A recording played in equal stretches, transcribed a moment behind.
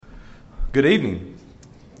Good evening.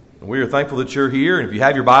 We are thankful that you're here, and if you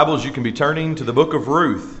have your Bibles, you can be turning to the book of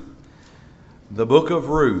Ruth. The book of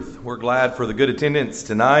Ruth. We're glad for the good attendance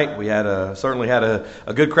tonight. We certainly had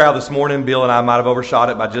a good crowd this morning. Bill and I might have overshot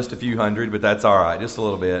it by just a few hundred, but that's all right, just a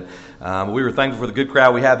little bit. We were thankful for the good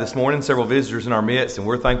crowd we had this morning, several visitors in our midst, and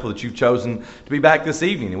we're thankful that you've chosen to be back this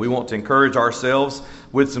evening. And we want to encourage ourselves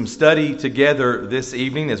with some study together this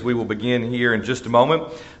evening as we will begin here in just a moment.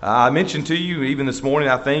 I mentioned to you even this morning,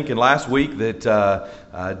 I think, and last week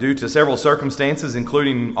that due to several circumstances,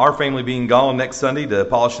 including our family being gone next Sunday to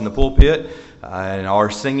polishing the pulpit, and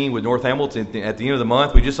our singing with North Hamilton at the end of the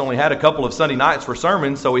month, we just only had a couple of Sunday nights for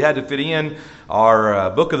sermons, so we had to fit in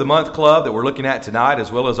our Book of the Month Club that we're looking at tonight,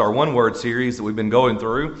 as well as our One Word series that we've been going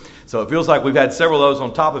through. So it feels like we've had several of those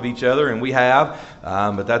on top of each other, and we have,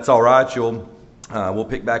 but that's all right. We'll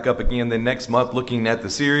pick back up again then next month looking at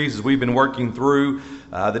the series as we've been working through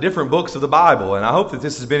the different books of the Bible. And I hope that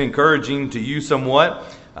this has been encouraging to you somewhat.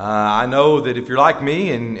 I know that if you're like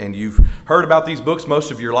me and you've heard about these books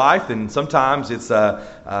most of your life, then sometimes it's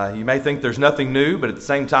you may think there's nothing new, but at the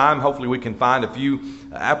same time, hopefully we can find a few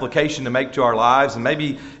application to make to our lives and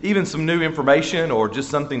maybe even some new information or just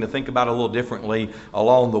something to think about a little differently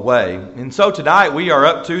along the way. And so tonight we are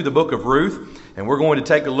up to the book of Ruth, and we're going to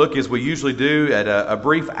take a look, as we usually do, at a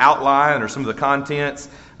brief outline or some of the contents,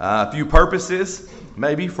 a few purposes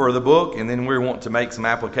maybe for the book, and then we want to make some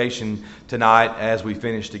application tonight as we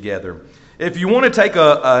finish together. If you want to take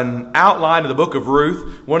an outline of the book of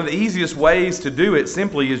Ruth, one of the easiest ways to do it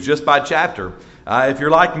simply is just by chapter. If you're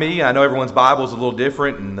like me, I know everyone's Bible is a little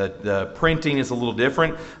different and the printing is a little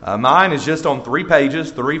different. Mine is just on 3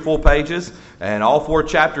 pages, 3 full pages, and all 4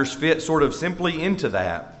 chapters fit sort of simply into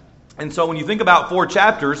that. And so when you think about 4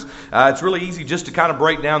 chapters, it's really easy just to kind of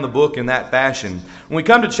break down the book in that fashion. When we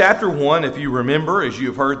come to chapter 1, if you remember, as you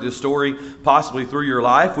have heard this story possibly through your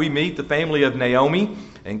life, we meet the family of Naomi,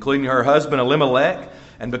 including her husband Elimelech.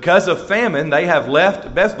 And because of famine, they have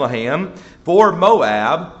left Bethlehem for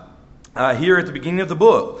Moab here at the beginning of the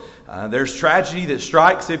book. There's tragedy that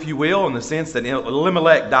strikes, if you will, in the sense that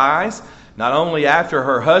Elimelech dies. Not only after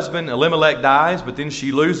her husband Elimelech dies, but then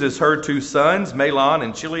she loses her 2 sons, Mahlon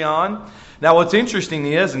and Chilion. Now what's interesting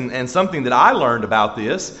is, and something that I learned about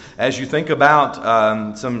this, as you think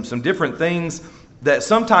about some different things that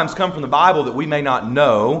sometimes come from the Bible that we may not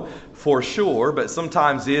know for sure, but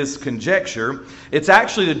sometimes is conjecture. It's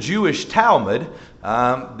actually the Jewish Talmud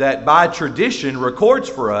that by tradition records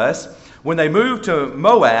for us when they moved to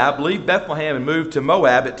Moab, leave Bethlehem and move to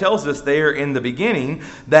Moab. It tells us there in the beginning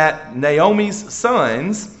that Naomi's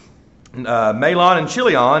sons, Mahlon and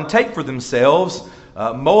Chilion, take for themselves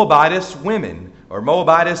Moabitess women or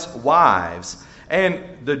Moabitess wives. And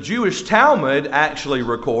the Jewish Talmud actually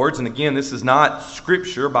records, and again, this is not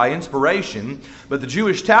scripture by inspiration, but the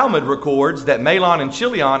Jewish Talmud records that Mahlon and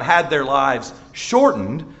Chilion had their lives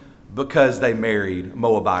shortened because they married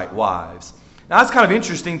Moabite wives. Now, that's kind of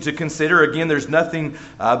interesting to consider. Again, there's nothing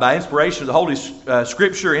by inspiration of the Holy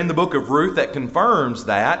Scripture in the book of Ruth that confirms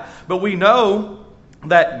that. But we know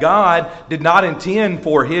that God did not intend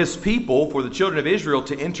for His people, for the children of Israel,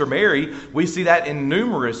 to intermarry. We see that in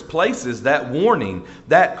numerous places, that warning,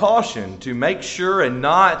 that caution to make sure and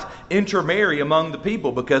not intermarry among the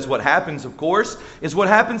people. Because what happens, of course, is what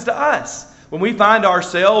happens to us. When we find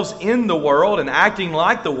ourselves in the world and acting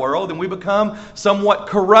like the world, then we become somewhat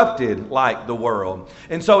corrupted like the world.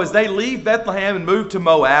 And so as they leave Bethlehem and move to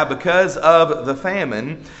Moab because of the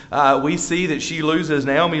famine, we see that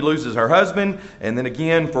Naomi loses her husband, and then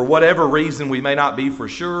again, for whatever reason, we may not be for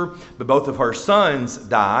sure, but both of her sons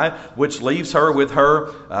die, which leaves her with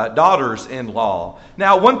her daughters-in-law.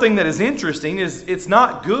 Now, one thing that is interesting is it's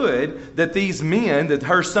not good that these men, that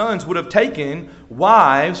her sons would have taken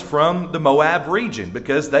wives from the Moab region,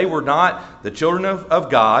 because they were not the children of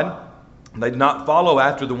God. They did not follow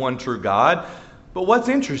after the one true God. But what's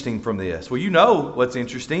interesting from this? Well, you know what's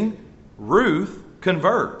interesting. Ruth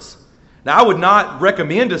converts. Now, I would not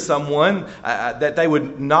recommend to someone that they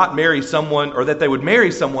would not marry someone, or that they would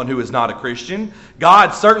marry someone who is not a Christian. God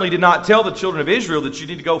certainly did not tell the children of Israel that you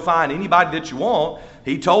need to go find anybody that you want.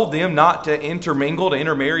 He told them not to intermingle, to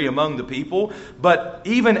intermarry among the people. But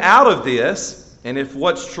even out of this, and if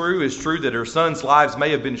what's true is true, that her sons' lives may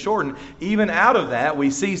have been shortened, even out of that, we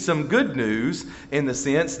see some good news in the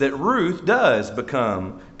sense that Ruth does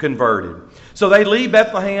become converted. So they leave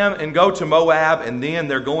Bethlehem and go to Moab, and then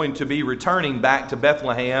they're going to be returning back to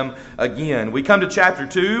Bethlehem again. We come to chapter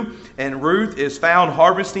 2, and Ruth is found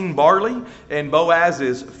harvesting barley in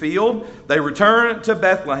Boaz's field. They return to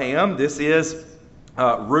Bethlehem. This is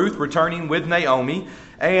Ruth returning with Naomi.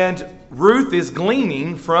 and Ruth is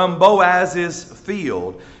gleaning from Boaz's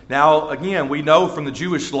field. Now, again, we know from the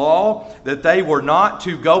Jewish law that they were not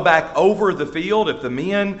to go back over the field. If the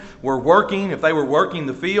men were working, if they were working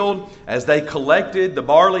the field, as they collected the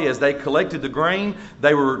barley, as they collected the grain,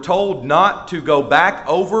 they were told not to go back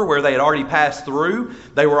over where they had already passed through.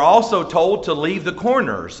 They were also told to leave the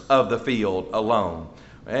corners of the field alone.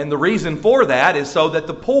 And the reason for that is so that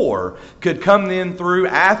the poor could come in through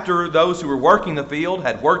after those who were working the field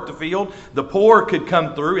had worked the field. The poor could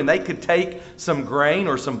come through and they could take some grain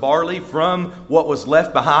or some barley from what was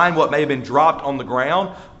left behind, what may have been dropped on the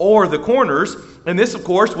ground, or the corners. And this, of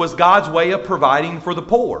course, was God's way of providing for the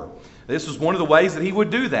poor. This was one of the ways that he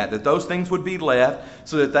would do that those things would be left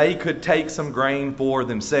so that they could take some grain for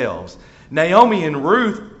themselves. Naomi and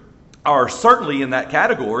Ruth are certainly in that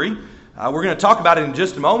category. We're going to talk about it in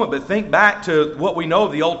just a moment, but think back to what we know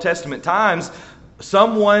of the Old Testament times.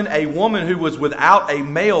 A woman who was without a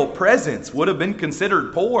male presence would have been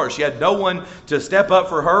considered poor. She had no one to step up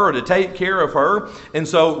for her or to take care of her. And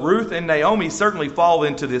so Ruth and Naomi certainly fall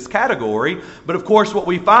into this category. But of course, what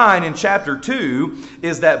we find in chapter 2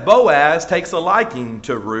 is that Boaz takes a liking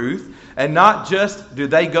to Ruth. And not just do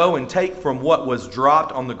they go and take from what was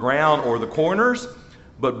dropped on the ground or the corners,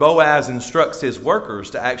 but Boaz instructs his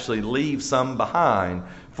workers to actually leave some behind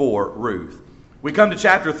for Ruth. We come to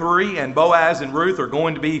chapter 3, and Boaz and Ruth are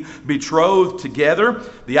going to be betrothed together.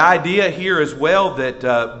 The idea here as well that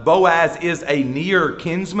Boaz is a near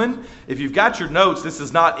kinsman. If you've got your notes, this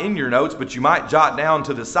is not in your notes, but you might jot down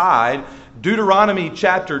to the side. Deuteronomy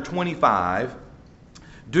chapter 25.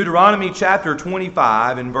 Deuteronomy chapter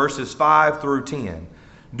 25 and verses 5 through 10.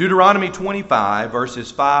 Deuteronomy 25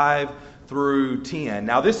 verses 5 through 10.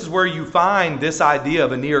 Now this is where you find this idea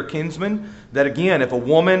of a near kinsman, that again, if a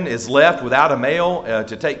woman is left without a male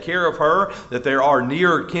to take care of her, that there are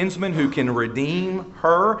near kinsmen who can redeem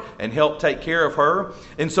her and help take care of her.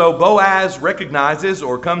 And so Boaz recognizes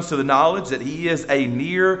or comes to the knowledge that he is a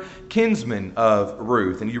near kinsman of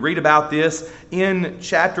Ruth. And you read about this in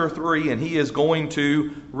chapter 3, and he is going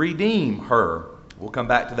to redeem her. We'll come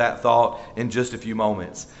back to that thought in just a few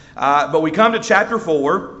moments. But we come to chapter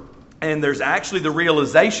 4. And there's actually the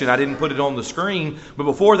realization, I didn't put it on the screen, but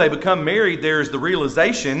before they become married, there's the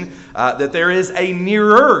realization that there is a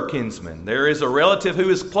nearer kinsman. There is a relative who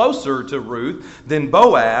is closer to Ruth than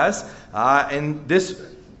Boaz. And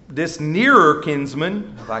this nearer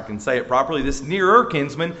kinsman, if I can say it properly, this nearer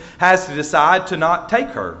kinsman has to decide to not take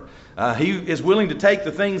her. He is willing to take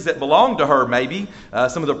the things that belong to her, maybe,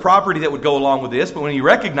 some of the property that would go along with this, but when he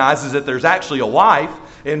recognizes that there's actually a wife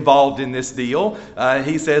involved in this deal,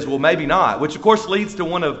 he says, well, maybe not, which of course leads to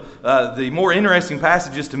one of the more interesting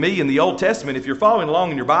passages to me in the Old Testament. If you're following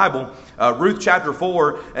along in your Bible, Ruth chapter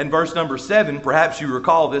 4 and verse number 7, perhaps you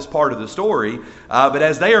recall this part of the story, but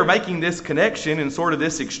as they are making this connection and sort of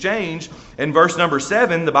this exchange, in verse number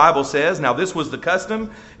 7, the Bible says, now this was the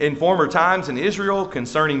custom in former times in Israel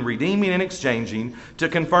concerning redeeming and exchanging to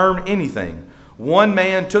confirm anything. One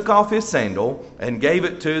man took off his sandal and gave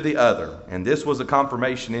it to the other. And this was a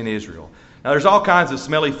confirmation in Israel. Now, there's all kinds of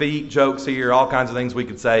smelly feet jokes here, all kinds of things we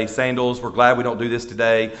could say. Sandals, we're glad we don't do this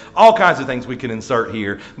today. All kinds of things we can insert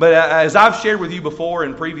here. But as I've shared with you before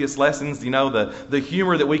in previous lessons, you know, the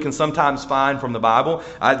humor that we can sometimes find from the Bible.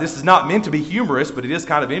 This is not meant to be humorous, but it is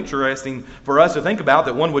kind of interesting for us to think about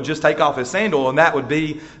that one would just take off his sandal, and that would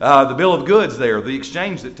be the bill of goods there, the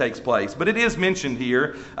exchange that takes place. But it is mentioned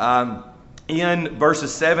here in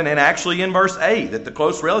verses 7 and actually in verse 8 that the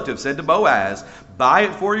close relative said to Boaz, buy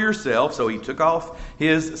it for yourself. So he took off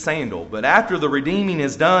his sandal. But after the redeeming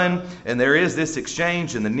is done and there is this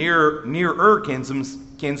exchange and the nearer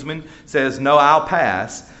kinsman says, no, I'll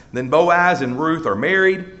pass. Then Boaz and Ruth are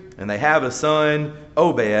married and they have a son,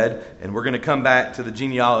 Obed. And we're going to come back to the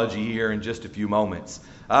genealogy here in just a few moments.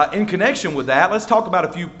 In connection with that, let's talk about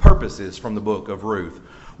a few purposes from the book of Ruth.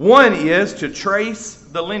 One is to trace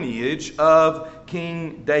the lineage of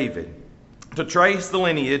King David. To trace the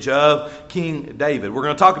lineage of King David. We're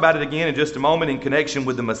going to talk about it again in just a moment in connection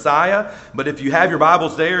with the Messiah. But if you have your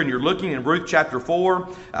Bibles there and you're looking in Ruth chapter 4,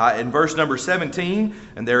 in verse number 17,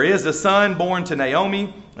 and there is a son born to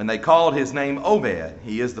Naomi, and they called his name Obed.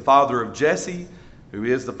 He is the father of Jesse, who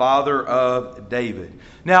is the father of David.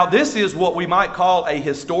 Now, this is what we might call a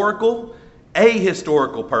historical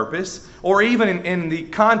purpose, or even in the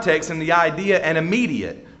context and the idea, an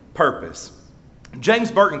immediate purpose.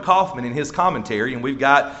 James Burton Kaufman in his commentary, and we've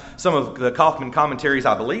got some of the Kaufman commentaries,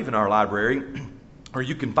 I believe, in our library, or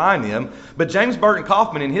you can find them, but James Burton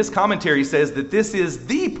Kaufman in his commentary says that this is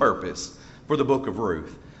the purpose for the book of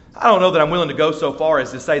Ruth. I don't know that I'm willing to go so far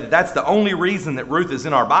as to say that that's the only reason that Ruth is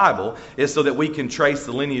in our Bible, is so that we can trace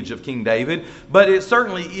the lineage of King David. But it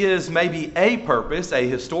certainly is maybe a purpose, a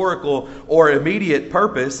historical or immediate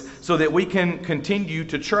purpose, so that we can continue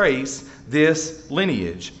to trace this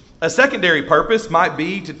lineage. A secondary purpose might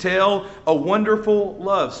be to tell a wonderful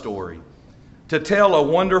love story. To tell a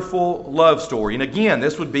wonderful love story. And again,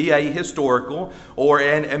 this would be a historical or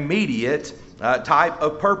an immediate type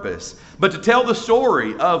of purpose. But to tell the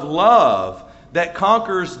story of love that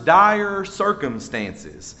conquers dire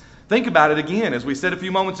circumstances. Think about it again. As we said a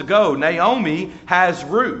few moments ago, Naomi has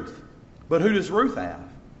Ruth. But who does Ruth have?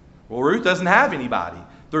 Well, Ruth doesn't have anybody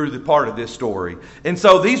through the part of this story. And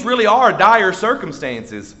so these really are dire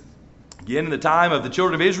circumstances. Again, in the time of the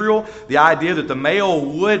children of Israel, the idea that the male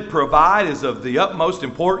would provide is of the utmost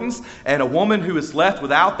importance, and a woman who is left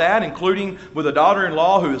without that, including with a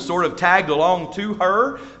daughter-in-law who is sort of tagged along to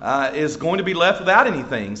her, is going to be left without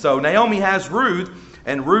anything. So Naomi has Ruth,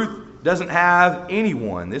 and Ruth doesn't have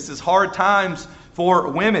anyone. This is hard times for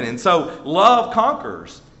women, and so love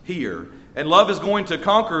conquers here. And love is going to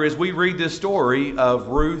conquer as we read this story of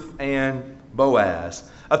Ruth and Boaz.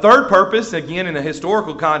 A third purpose, again in a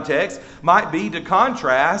historical context, might be to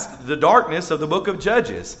contrast the darkness of the book of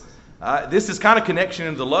Judges. This is kind of connection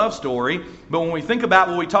into the love story, but when we think about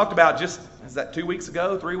what we talked about just, is that 2 weeks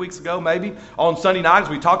ago, 3 weeks ago maybe, on Sunday night as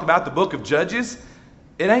we talked about the book of Judges,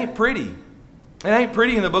 it ain't pretty. It ain't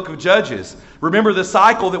pretty in the book of Judges. Remember the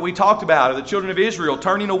cycle that we talked about of the children of Israel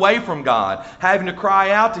turning away from God, having to cry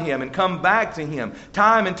out to Him and come back to Him.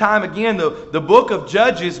 Time and time again, the book of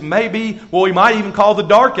Judges may be what we might even call the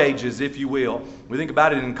Dark Ages, if you will. We think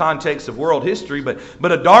about it in context of world history,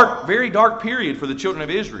 but a dark, very dark period for the children of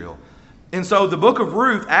Israel. And so the book of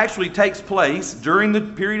Ruth actually takes place during the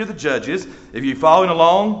period of the Judges. If you're following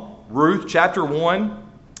along, Ruth chapter 1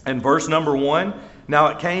 and verse number 1. Now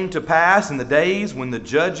it came to pass in the days when the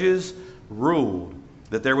judges ruled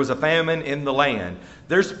that there was a famine in the land.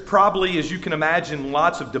 There's probably, as you can imagine,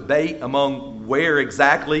 lots of debate among where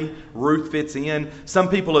exactly Ruth fits in. Some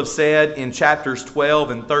people have said in chapters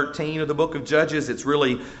 12 and 13 of the book of Judges, it's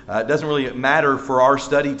really doesn't really matter for our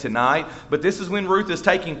study tonight. But this is when Ruth is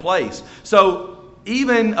taking place. So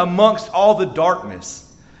even amongst all the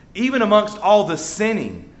darkness, even amongst all the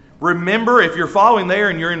sinning, remember, if you're following there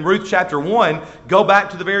and you're in Ruth chapter 1, go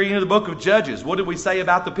back to the very end of the book of Judges. What did we say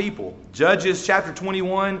about the people? Judges chapter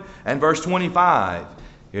 21 and verse 25.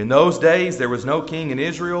 In those days there was no king in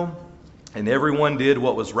Israel, and everyone did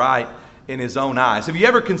what was right in his own eyes. Have you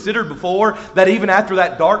ever considered before that even after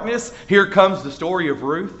that darkness, here comes the story of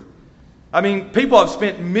Ruth? I mean, people have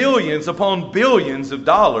spent millions upon billions of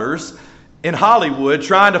dollars in Hollywood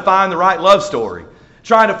trying to find the right love story.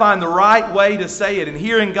 Trying to find the right way to say it. And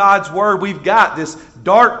here in God's Word, we've got this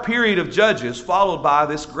dark period of Judges followed by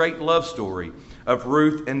this great love story of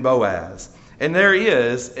Ruth and Boaz. And there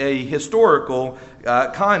is a historical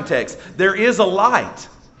context. There is a light.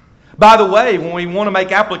 By the way, when we want to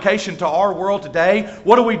make application to our world today,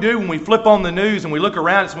 what do we do when we flip on the news and we look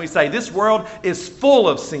around us and we say, this world is full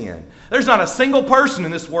of sin. There's not a single person in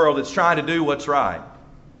this world that's trying to do what's right.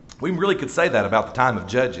 We really could say that about the time of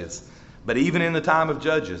Judges. But even in the time of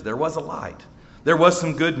Judges, there was a light. There was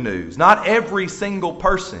some good news. Not every single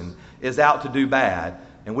person is out to do bad,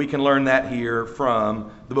 and we can learn that here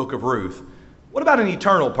from the book of Ruth. What about an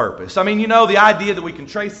eternal purpose? I mean, you know, the idea that we can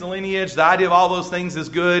trace the lineage, the idea of all those things is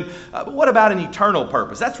good, but what about an eternal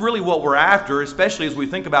purpose? That's really what we're after, especially as we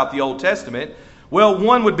think about the Old Testament. Well,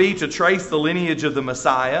 one would be to trace the lineage of the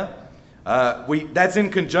Messiah. That's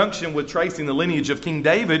in conjunction with tracing the lineage of King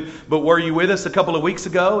David. But were you with us a couple of weeks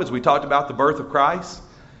ago as we talked about the birth of Christ? Do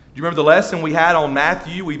you remember the lesson we had on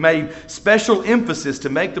Matthew? We made special emphasis to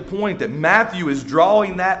make the point that Matthew is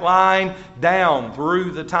drawing that line down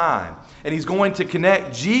through the time. And he's going to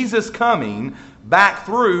connect Jesus coming back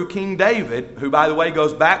through King David, who, by the way,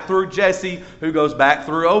 goes back through Jesse, who goes back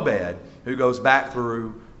through Obed, who goes back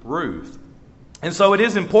through Ruth. And so it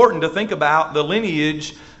is important to think about the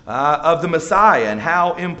lineage of the Messiah and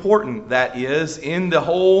how important that is in the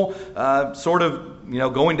whole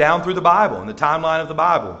going down through the Bible, in the timeline of the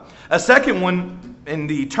Bible. A second one in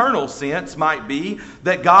the eternal sense might be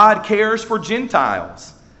that God cares for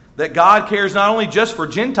Gentiles. That God cares not only just for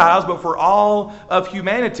Gentiles, but for all of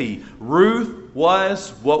humanity. Ruth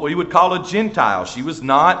was what we would call a Gentile. She was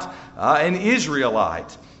not an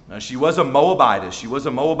Israelite. She was a Moabitess. She was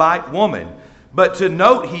a Moabite woman. But to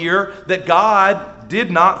note here that God did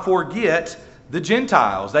not forget the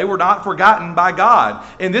Gentiles. They were not forgotten by God.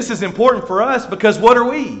 And this is important for us because what are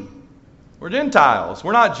we? We're Gentiles.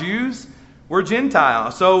 We're not Jews. were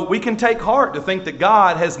Gentiles. So we can take heart to think that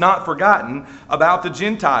God has not forgotten about the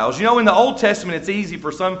Gentiles. You know, in the Old Testament, it's easy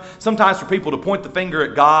for sometimes for people to point the finger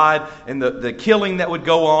at God and the killing that would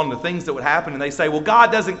go on, the things that would happen, and they say, well,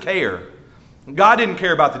 God doesn't care. God didn't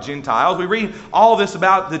care about the Gentiles. We read all this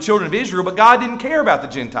about the children of Israel, but God didn't care about the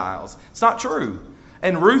Gentiles. It's not true.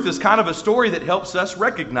 And Ruth is kind of a story that helps us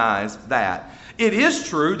recognize that. It is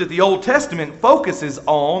true that the Old Testament focuses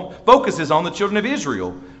on the children of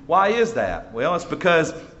Israel. Why is that? Well, it's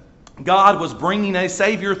because God was bringing a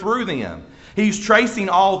Savior through them. He's tracing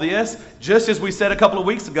all this, just as we said a couple of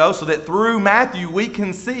weeks ago, so that through Matthew we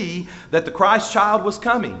can see that the Christ child was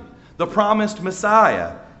coming, the promised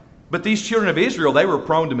Messiah. But these children of Israel, they were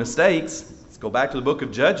prone to mistakes. Let's go back to the book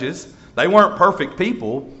of Judges. They weren't perfect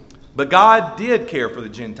people, but God did care for the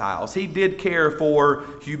Gentiles. He did care for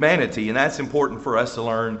humanity, and that's important for us to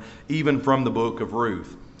learn even from the book of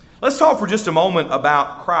Ruth. Let's talk for just a moment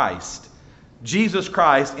about Christ, Jesus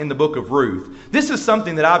Christ in the book of Ruth. This is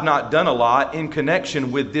something that I've not done a lot in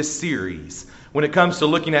connection with this series. When it comes to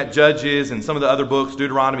looking at Judges and some of the other books,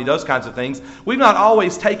 Deuteronomy, those kinds of things, we've not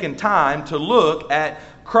always taken time to look at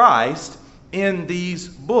Christ in these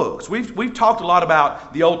books. We've talked a lot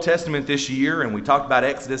about the Old Testament this year, and we talked about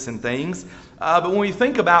Exodus and things. But when we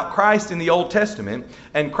think about Christ in the Old Testament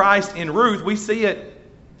and Christ in Ruth, we see it.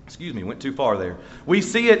 Went too far there. We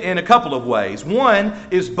see it in a couple of ways. One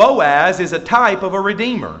is Boaz is a type of a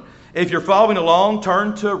redeemer. If you're following along,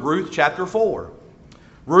 turn to Ruth chapter 4.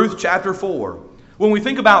 Ruth chapter 4. When we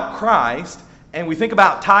think about Christ and we think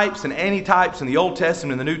about types and antitypes in the Old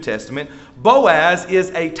Testament and the New Testament, Boaz is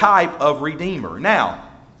a type of redeemer. Now,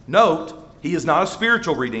 note, he is not a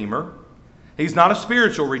spiritual redeemer. He's not a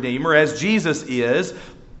spiritual redeemer as Jesus is,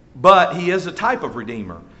 but he is a type of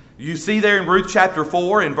redeemer. You see there in Ruth chapter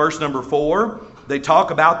 4, in verse number 4, they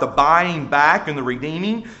talk about the buying back and the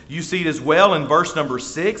redeeming. You see it as well in verse number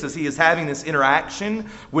 6 as he is having this interaction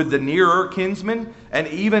with the nearer kinsman. And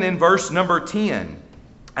even in verse number 10,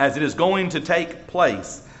 as it is going to take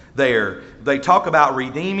place there, they talk about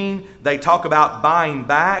redeeming, they talk about buying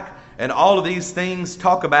back, and all of these things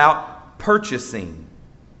talk about purchasing.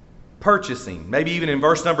 Maybe even in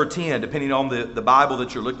verse number 10, depending on the Bible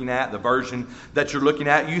that you're looking at, the version that you're looking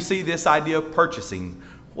at, you see this idea of purchasing.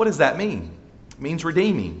 What does that mean? It means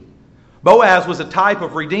redeeming. Boaz was a type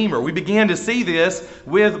of redeemer. We began to see this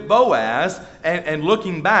with Boaz and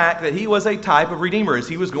looking back that he was a type of redeemer as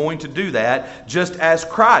he was going to do that just as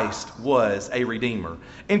Christ was a redeemer.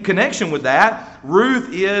 In connection with that,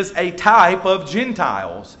 Ruth is a type of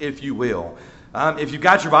Gentiles, if you will. If you've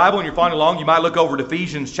got your Bible and you're following along, you might look over to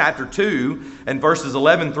Ephesians chapter 2 and verses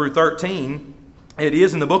 11 through 13. It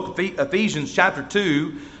is in the book of Ephesians chapter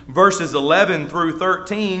 2, verses 11 through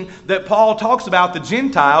 13, that Paul talks about the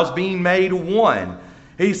Gentiles being made one.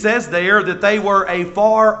 He says there that they were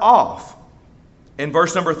afar off in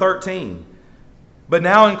verse number 13. But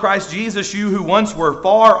now in Christ Jesus, you who once were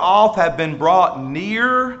far off have been brought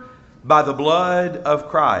near by the blood of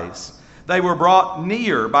Christ. They were brought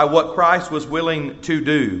near by what Christ was willing to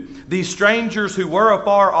do. These strangers who were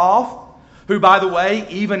afar off, who, by the way,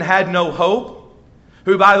 even had no hope,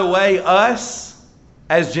 who, by the way, us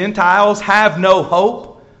as Gentiles have no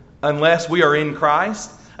hope unless we are in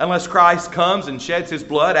Christ, unless Christ comes and sheds His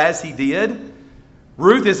blood as He did.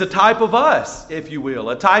 Ruth is a type of us, if you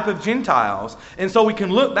will, a type of Gentiles. And so we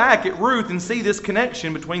can look back at Ruth and see this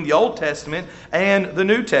connection between the Old Testament and the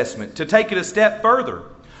New Testament. To take it a step further,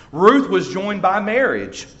 Ruth was joined by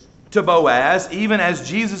marriage to Boaz, even as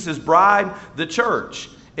Jesus' bride, the church,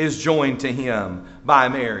 is joined to him by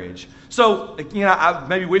marriage. So, I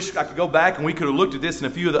maybe wish I could go back and we could have looked at this in a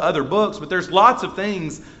few of the other books, but there's lots of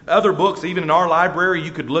things, other books, even in our library,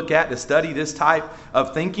 you could look at to study this type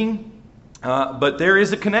of thinking. But there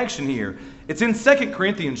is a connection here. It's in 2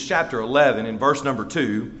 Corinthians chapter 11 in verse number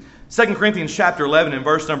 2. 2 Corinthians chapter 11 and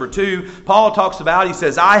verse number 2, Paul talks about, he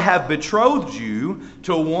says, I have betrothed you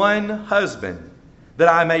to one husband, that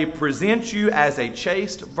I may present you as a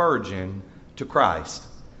chaste virgin to Christ.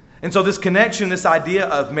 And so this connection, this idea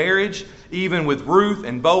of marriage, even with Ruth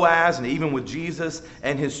and Boaz and even with Jesus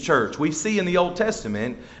and His church, we see in the Old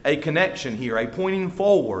Testament a connection here, a pointing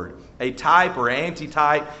forward, a type or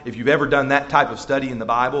antitype. If you've ever done that type of study in the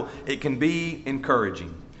Bible, it can be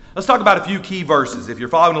encouraging. Let's talk about a few key verses. If you're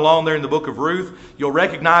following along there in the book of Ruth, you'll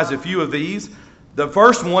recognize a few of these. The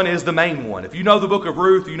first one is the main one. If you know the book of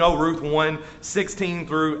Ruth, you know Ruth 1, 16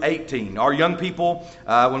 through 18. Our young people,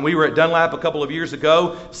 when we were at Dunlap a couple of years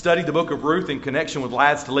ago, studied the book of Ruth in connection with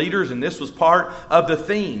Lads to Leaders, and this was part of the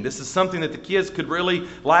theme. This is something that the kids could really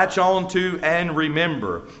latch on to and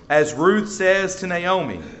remember. As Ruth says to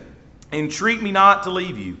Naomi, entreat me not to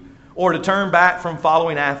leave you or to turn back from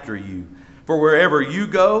following after you. For wherever you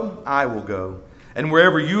go, I will go, and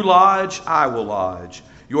wherever you lodge, I will lodge.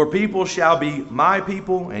 Your people shall be my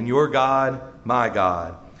people, and your God my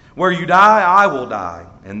God. Where you die, I will die,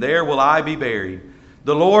 and there will I be buried.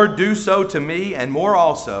 The Lord do so to me, and more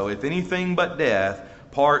also, if anything but death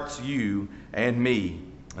parts you and me."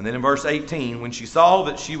 And then in verse 18, when she saw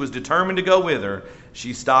that she was determined to go with her,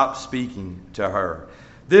 she stopped speaking to her.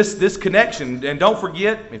 This connection, and don't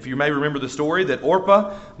forget, if you may remember the story, that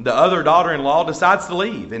Orpah, the other daughter-in-law, decides to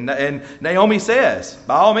leave. And Naomi says,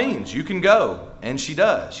 by all means, you can go. And she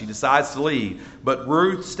does. She decides to leave. But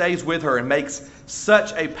Ruth stays with her and makes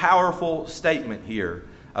such a powerful statement here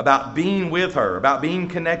about being with her, about being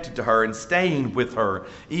connected to her and staying with her,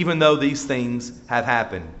 even though these things have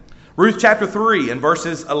happened. Ruth chapter 3 and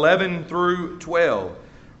verses 11 through 12.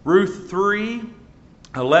 Ruth 3,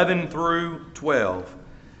 11 through 12.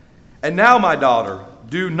 "And now, my daughter,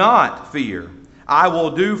 do not fear. I will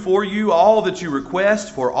do for you all that you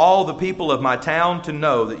request, for all the people of my town to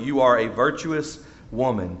know that you are a virtuous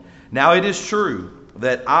woman. Now it is true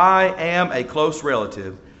that I am a close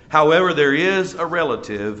relative. However, there is a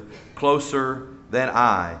relative closer than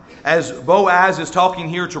I." As Boaz is talking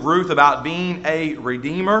here to Ruth about being a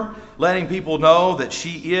redeemer, letting people know that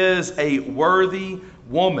she is a worthy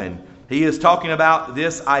woman. He is talking about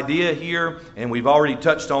this idea here, and we've already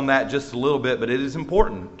touched on that just a little bit, but it is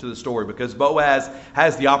important to the story because Boaz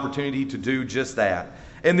has the opportunity to do just that.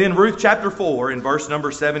 And then Ruth chapter 4 in verse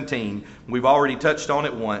number 17, we've already touched on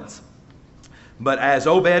it once. But as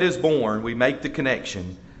Obed is born, we make the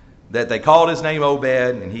connection that they called his name Obed,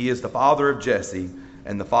 and he is the father of Jesse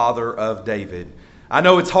and the father of David. I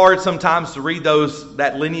know it's hard sometimes to read those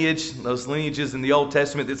lineages in the Old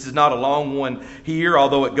Testament. This is not a long one here,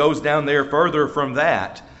 although it goes down there further from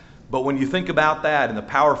that. But when you think about that in the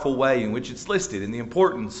powerful way in which it's listed and the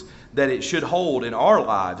importance that it should hold in our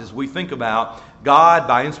lives as we think about God,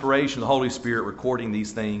 by inspiration of the Holy Spirit, recording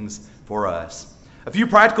these things for us. A few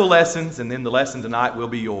practical lessons, and then the lesson tonight will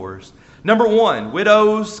be yours. Number one,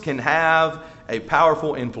 widows can have a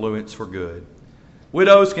powerful influence for good.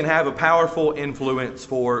 Widows can have a powerful influence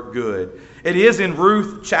for good. It is in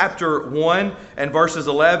Ruth chapter 1 and verses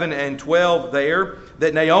 11 and 12 there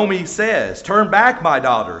that Naomi says, "Turn back, my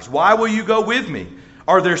daughters. Why will you go with me?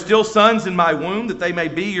 Are there still sons in my womb that they may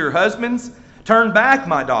be your husbands? Turn back,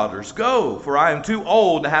 my daughters. Go, for I am too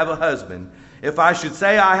old to have a husband. If I should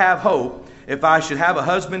say I have hope, if I should have a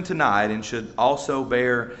husband tonight and should also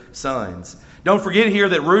bear sons." Don't forget here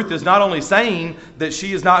that Ruth is not only saying that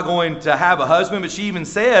she is not going to have a husband, but she even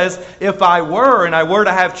says, if I were and I were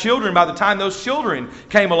to have children, by the time those children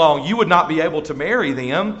came along, you would not be able to marry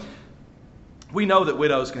them. We know that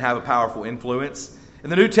widows can have a powerful influence.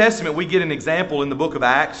 In the New Testament, we get an example in the book of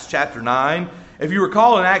Acts, chapter 9. If you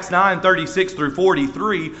recall in Acts 9, 36 through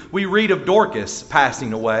 43, we read of Dorcas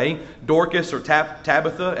passing away. Dorcas, or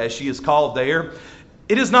Tabitha, as she is called there.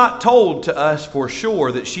 It is not told to us for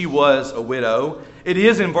sure that she was a widow. It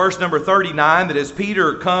is in verse number 39 that as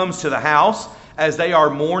Peter comes to the house, as they are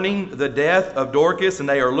mourning the death of Dorcas and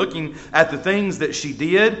they are looking at the things that she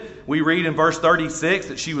did, we read in verse 36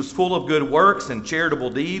 that she was full of good works and charitable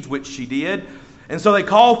deeds, which she did. And so they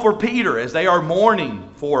call for Peter as they are mourning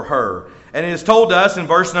for her. And it is told to us in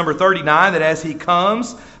verse number 39 that as he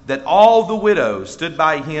comes, that all the widows stood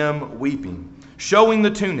by him weeping, showing the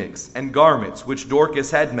tunics and garments which Dorcas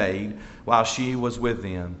had made while she was with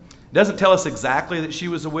them. It doesn't tell us exactly that she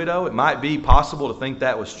was a widow. It might be possible to think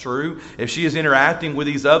that was true. If she is interacting with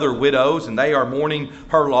these other widows and they are mourning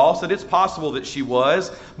her loss, that it's possible that she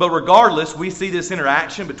was. But regardless, we see this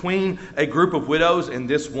interaction between a group of widows and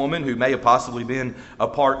this woman who may have possibly been a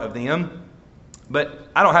part of them. But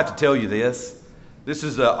I don't have to tell you this. This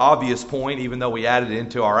is an obvious point, even though we added it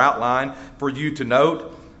into our outline for you to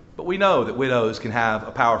note. But we know that widows can have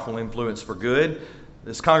a powerful influence for good.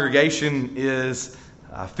 This congregation is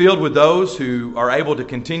filled with those who are able to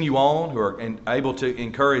continue on, who are able to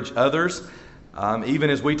encourage others, even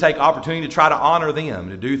as we take opportunity to try to honor them,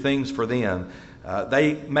 to do things for them.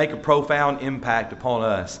 They make a profound impact upon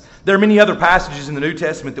us. There are many other passages in the New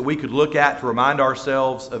Testament that we could look at to remind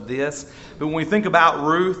ourselves of this. But when we think about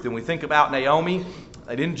Ruth and we think about Naomi,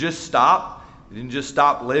 they didn't just stop. They didn't just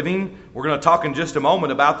stop living. We're going to talk in just a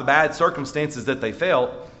moment about the bad circumstances that they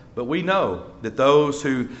felt. But we know that those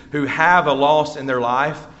who have a loss in their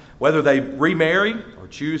life, whether they remarry or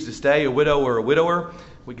choose to stay a widow or a widower,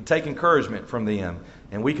 we can take encouragement from them.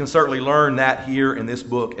 And we can certainly learn that here in this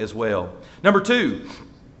book as well. Number two,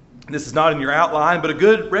 this is not in your outline, but a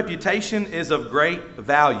good reputation is of great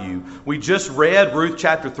value. We just read Ruth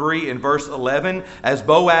chapter 3 and verse 11 as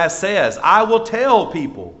Boaz says, I will tell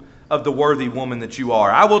people of the worthy woman that you are.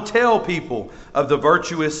 I will tell people of the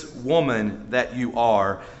virtuous woman that you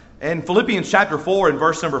are. In Philippians chapter 4 and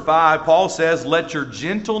verse number 5, Paul says, let your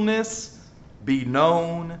gentleness be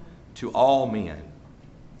known to all men.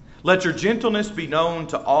 Let your gentleness be known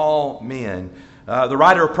to all men. The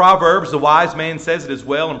writer of Proverbs, the wise man, says it as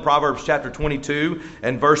well in Proverbs chapter 22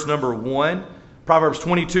 and verse number 1. Proverbs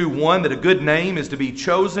 22:1, that a good name is to be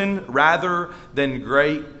chosen rather than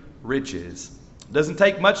great riches. It doesn't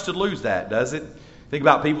take much to lose that, does it? Think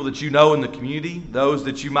about people that you know in the community, those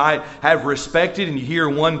that you might have respected, and you hear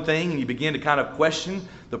one thing and you begin to kind of question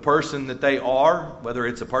the person that they are, whether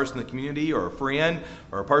it's a person in the community or a friend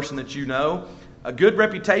or a person that you know. A good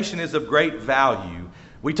reputation is of great value.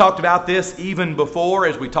 We talked about this even before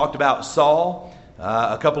as we talked about Saul.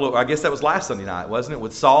 I guess that was last Sunday night, wasn't it?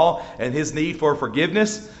 With Saul and his need for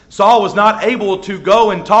forgiveness. Saul was not able to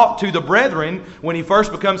go and talk to the brethren when he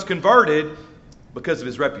first becomes converted because of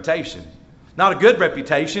his reputation. Not a good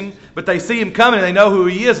reputation, but they see him coming and they know who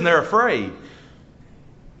he is and they're afraid.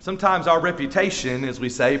 Sometimes our reputation, as we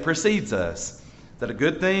say, precedes us. Is that a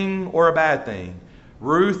good thing or a bad thing?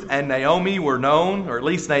 Ruth and Naomi were known, or at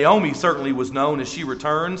least Naomi certainly was known as she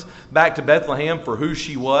returns back to Bethlehem for who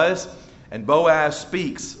she was. And Boaz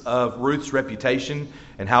speaks of Ruth's reputation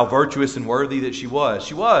and how virtuous and worthy that she was.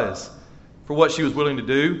 She was for what she was willing to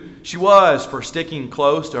do. She was for sticking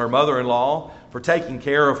close to her mother-in-law, for taking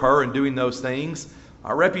care of her and doing those things.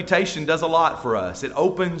 Our reputation does a lot for us. It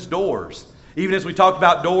opens doors. Even as we talked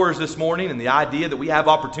about doors this morning and the idea that we have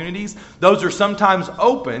opportunities, those are sometimes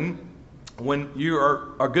open when you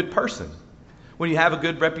are a good person, when you have a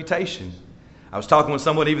good reputation. I was talking with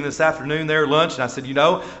someone even this afternoon there at lunch, and I said,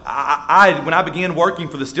 when I began working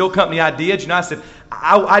for the steel company I did, I said,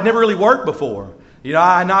 I'd never really worked before.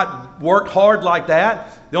 I not worked hard like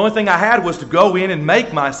that. The only thing I had was to go in and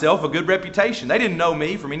make myself a good reputation. They didn't know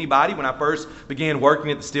me from anybody when I first began working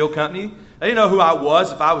at the steel company. They didn't know who I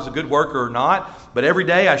was, if I was a good worker or not. But every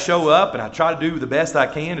day I show up and I try to do the best I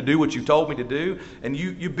can to do what you told me to do. And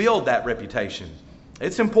you build that reputation.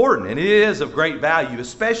 It's important and it is of great value,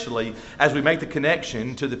 especially as we make the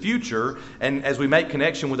connection to the future and as we make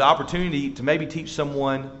connection with the opportunity to maybe teach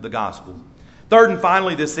someone the gospel. Third and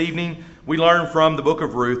finally this evening, we learn from the book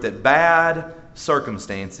of Ruth that bad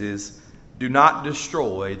circumstances do not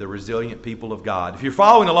destroy the resilient people of God. If you're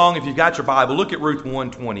following along, if you've got your Bible, look at Ruth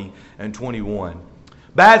 1:20 and 21.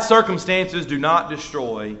 Bad circumstances do not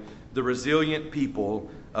destroy the resilient people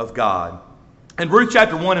of God. In Ruth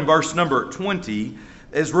chapter 1 and verse number 20,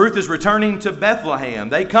 as Ruth is returning to Bethlehem,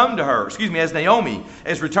 they come to her. As Naomi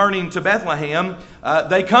is returning to Bethlehem,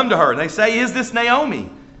 they come to her and they say, "Is this Naomi?"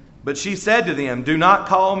 But she said to them, "Do not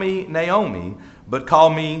call me Naomi, but call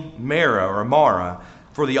me Mara,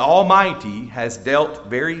 for the Almighty has dealt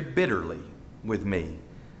very bitterly with me."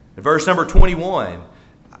 In verse number 21,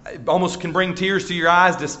 it almost can bring tears to your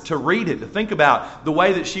eyes just to read it, to think about the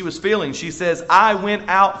way that she was feeling. She says, "I went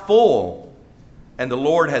out full, and the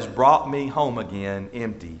Lord has brought me home again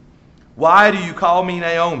empty. Why do you call me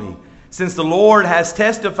Naomi, since the Lord has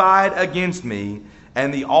testified against me,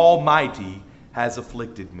 and the Almighty has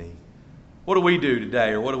afflicted me?" What do we do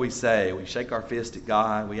today, or what do we say? We shake our fist at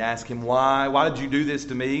God. We ask Him, why? Why did you do this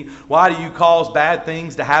to me? Why do you cause bad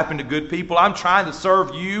things to happen to good people? I'm trying to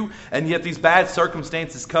serve you, and yet these bad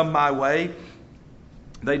circumstances come my way.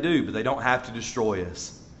 They do, but they don't have to destroy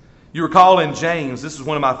us. You recall in James, this is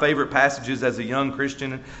one of my favorite passages as a young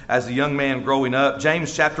Christian, as a young man growing up.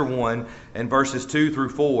 James chapter 1 and verses 2 through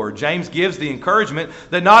 4. James gives the encouragement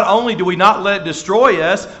that not only do we not let it destroy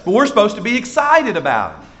us, but we're supposed to be excited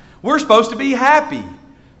about it. We're supposed to be happy.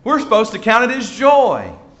 We're supposed to count it as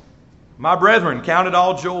joy. "My brethren, count it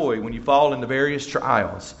all joy when you fall into various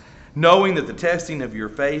trials, knowing that the testing of your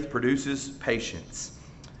faith produces patience,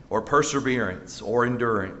 or perseverance, or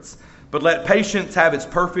endurance. But let patience have its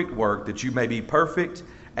perfect work, that you may be perfect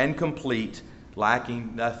and complete,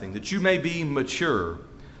 lacking nothing," that you may be mature.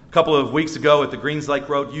 A couple of weeks ago at the Greens Lake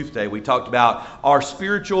Road Youth Day, we talked about our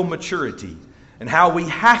spiritual maturity and how we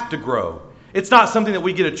have to grow. It's not something that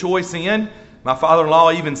we get a choice in. My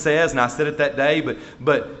father-in-law even says, and I said it that day,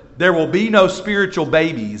 but there will be no spiritual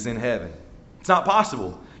babies in heaven. It's not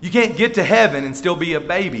possible. You can't get to heaven and still be a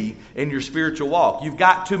baby in your spiritual walk. You've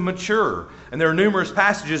got to mature. And there are numerous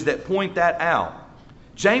passages that point that out.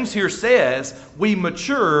 James here says we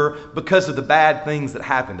mature because of the bad things that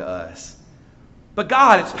happen to us. But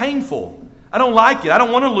God, it's painful. I don't like it. I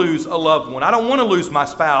don't want to lose a loved one. I don't want to lose my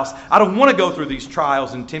spouse. I don't want to go through these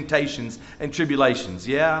trials and temptations and tribulations.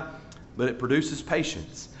 Yeah, but it produces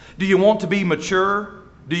patience. Do you want to be mature?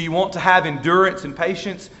 Do you want to have endurance and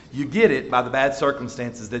patience? You get it by the bad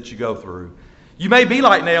circumstances that you go through. You may be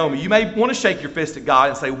like Naomi. You may want to shake your fist at God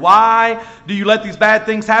and say, why do you let these bad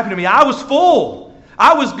things happen to me? I was full.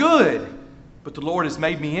 I was good. But the Lord has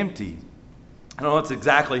made me empty. I don't know if it's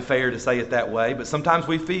exactly fair to say it that way, but sometimes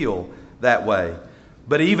we feel that way.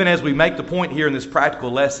 But even as we make the point here in this practical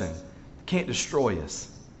lesson, it can't destroy us.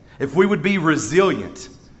 If we would be resilient,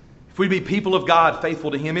 if we be people of God, faithful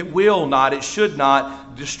to Him, it should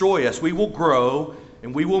not destroy us. We will grow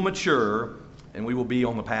and we will mature and we will be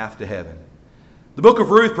on the path to heaven. The book of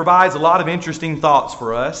Ruth provides a lot of interesting thoughts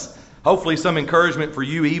for us. Hopefully some encouragement for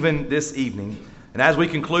you even this evening. And as we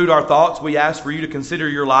conclude our thoughts, we ask for you to consider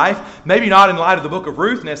your life, maybe not in light of the book of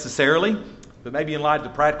Ruth necessarily, but maybe in light of the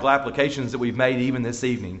practical applications that we've made even this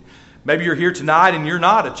evening. Maybe you're here tonight and you're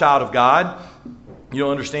not a child of God. You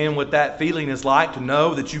don't understand what that feeling is like to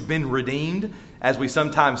know that you've been redeemed, as we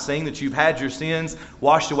sometimes sing, that you've had your sins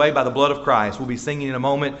washed away by the blood of Christ. We'll be singing in a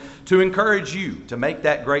moment to encourage you to make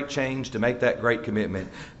that great change, to make that great commitment.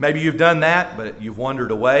 Maybe you've done that, but you've wandered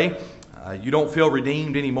away. You don't feel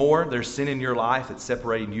redeemed anymore. There's sin in your life that's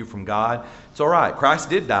separating you from God. It's all right. Christ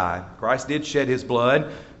did die. Christ did shed His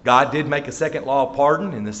blood. God did make a second law of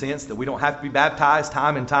pardon in the sense that we don't have to be baptized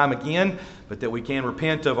time and time again, but that we can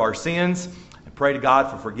repent of our sins and pray to God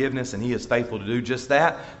for forgiveness, and He is faithful to do just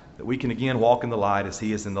that we can again walk in the light as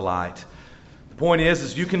He is in the light. The point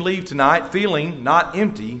is you can leave tonight feeling not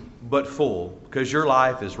empty, but full, because your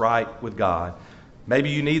life is right with God.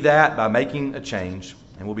 Maybe you need that by making a change.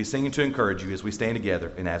 And we'll be singing to encourage you as we stand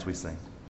together and as we sing.